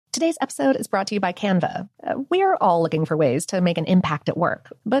Today's episode is brought to you by Canva. We're all looking for ways to make an impact at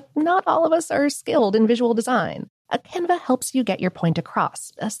work, but not all of us are skilled in visual design. Canva helps you get your point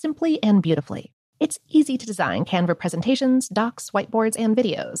across, simply and beautifully. It's easy to design Canva presentations, docs, whiteboards, and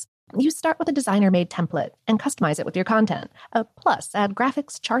videos. You start with a designer-made template and customize it with your content. Plus, add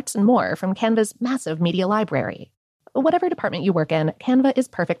graphics, charts, and more from Canva's massive media library. Whatever department you work in, Canva is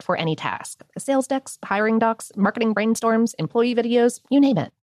perfect for any task. Sales decks, hiring docs, marketing brainstorms, employee videos, you name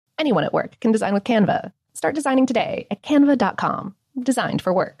it. Anyone at work can design with Canva. Start designing today at canva.com. Designed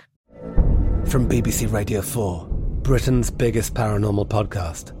for work. From BBC Radio 4, Britain's biggest paranormal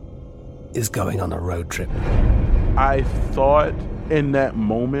podcast is going on a road trip. I thought in that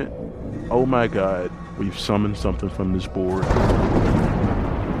moment, oh my God, we've summoned something from this board.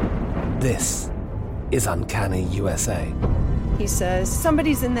 This is Uncanny USA. He says,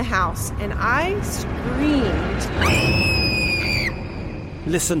 somebody's in the house, and I screamed.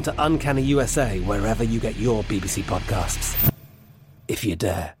 Listen to Uncanny USA wherever you get your BBC podcasts, if you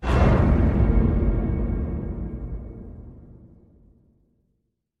dare.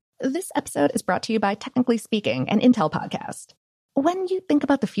 This episode is brought to you by Technically Speaking, an Intel podcast. When you think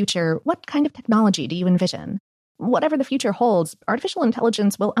about the future, what kind of technology do you envision? Whatever the future holds, artificial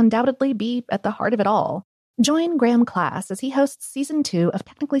intelligence will undoubtedly be at the heart of it all. Join Graham Class as he hosts Season 2 of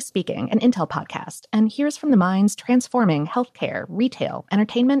Technically Speaking, an Intel podcast, and hears from the minds transforming healthcare, retail,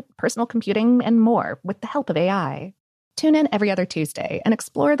 entertainment, personal computing, and more with the help of AI. Tune in every other Tuesday and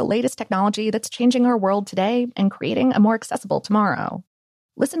explore the latest technology that's changing our world today and creating a more accessible tomorrow.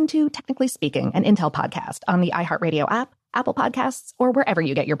 Listen to Technically Speaking, an Intel podcast on the iHeartRadio app, Apple Podcasts, or wherever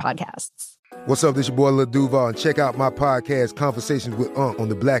you get your podcasts. What's up, this your boy Lil Duval, and check out my podcast, Conversations with Unc, on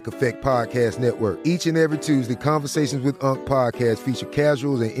the Black Effect Podcast Network. Each and every Tuesday, Conversations with Unc podcast feature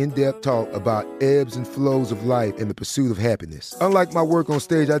casual and in-depth talk about ebbs and flows of life and the pursuit of happiness. Unlike my work on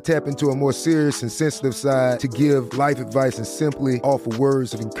stage, I tap into a more serious and sensitive side to give life advice and simply offer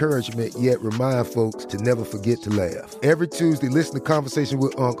words of encouragement, yet remind folks to never forget to laugh. Every Tuesday, listen to Conversations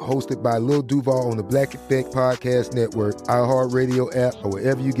with Unc, hosted by Lil Duval on the Black Effect Podcast Network, iHeartRadio app, or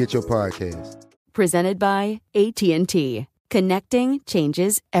wherever you get your podcasts. Presented by AT&T. Connecting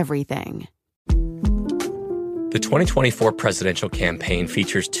changes everything. The 2024 presidential campaign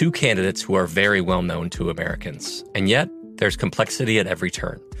features two candidates who are very well known to Americans. And yet, there's complexity at every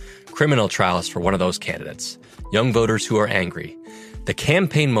turn. Criminal trials for one of those candidates. Young voters who are angry. The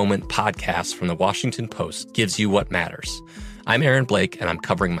Campaign Moment podcast from the Washington Post gives you what matters. I'm Aaron Blake, and I'm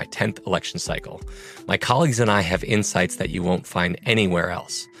covering my 10th election cycle. My colleagues and I have insights that you won't find anywhere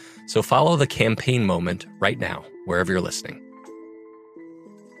else. So follow the Campaign Moment right now, wherever you're listening.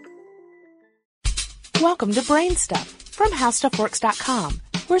 Welcome to Brain Stuff from HowStuffWorks.com,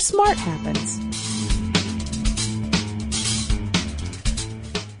 where smart happens.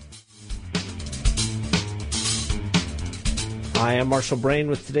 Hi, I'm Marshall Brain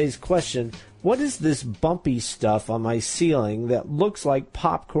with today's question. What is this bumpy stuff on my ceiling that looks like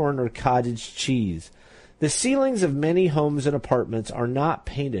popcorn or cottage cheese? The ceilings of many homes and apartments are not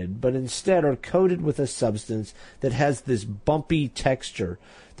painted, but instead are coated with a substance that has this bumpy texture.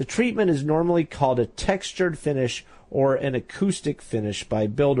 The treatment is normally called a textured finish or an acoustic finish by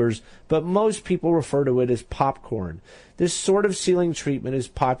builders, but most people refer to it as popcorn. This sort of ceiling treatment is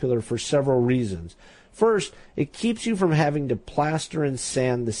popular for several reasons. First, it keeps you from having to plaster and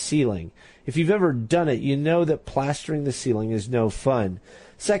sand the ceiling. If you've ever done it, you know that plastering the ceiling is no fun.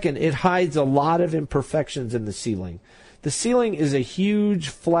 Second, it hides a lot of imperfections in the ceiling. The ceiling is a huge,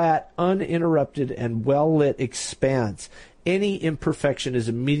 flat, uninterrupted, and well-lit expanse. Any imperfection is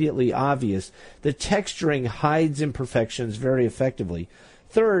immediately obvious. The texturing hides imperfections very effectively.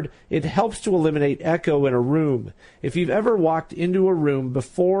 Third, it helps to eliminate echo in a room. If you've ever walked into a room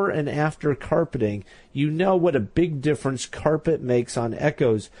before and after carpeting, you know what a big difference carpet makes on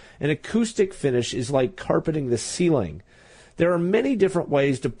echoes. An acoustic finish is like carpeting the ceiling. There are many different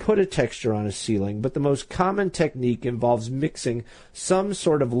ways to put a texture on a ceiling, but the most common technique involves mixing some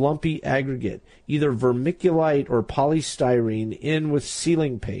sort of lumpy aggregate, either vermiculite or polystyrene, in with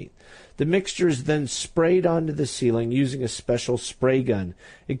ceiling paint. The mixture is then sprayed onto the ceiling using a special spray gun.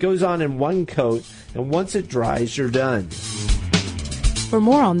 It goes on in one coat, and once it dries, you're done. For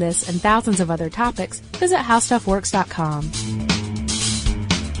more on this and thousands of other topics, visit HowStuffWorks.com.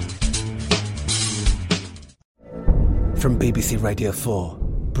 From BBC Radio 4,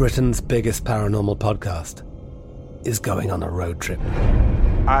 Britain's biggest paranormal podcast is going on a road trip.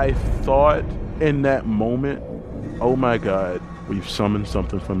 I thought in that moment, oh my God, we've summoned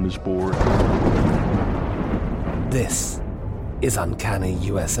something from this board. This is Uncanny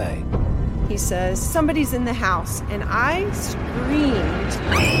USA. He says, somebody's in the house, and I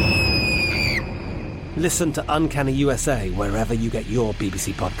screamed. Listen to Uncanny USA wherever you get your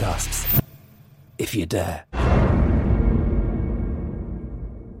BBC podcasts, if you dare.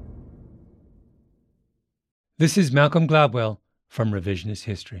 This is Malcolm Gladwell from Revisionist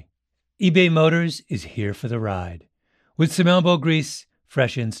History. eBay Motors is here for the ride. With some elbow grease,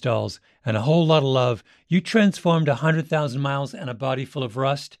 fresh installs, and a whole lot of love, you transformed 100,000 miles and a body full of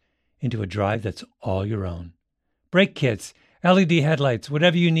rust into a drive that's all your own. Brake kits, LED headlights,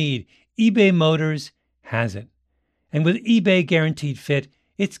 whatever you need, eBay Motors has it. And with eBay Guaranteed Fit,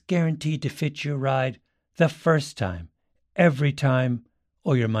 it's guaranteed to fit your ride the first time, every time,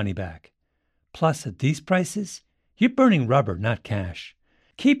 or your money back. Plus, at these prices, you're burning rubber, not cash.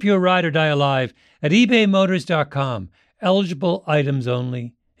 Keep your ride or die alive at ebaymotors.com. Eligible items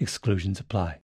only. Exclusions apply.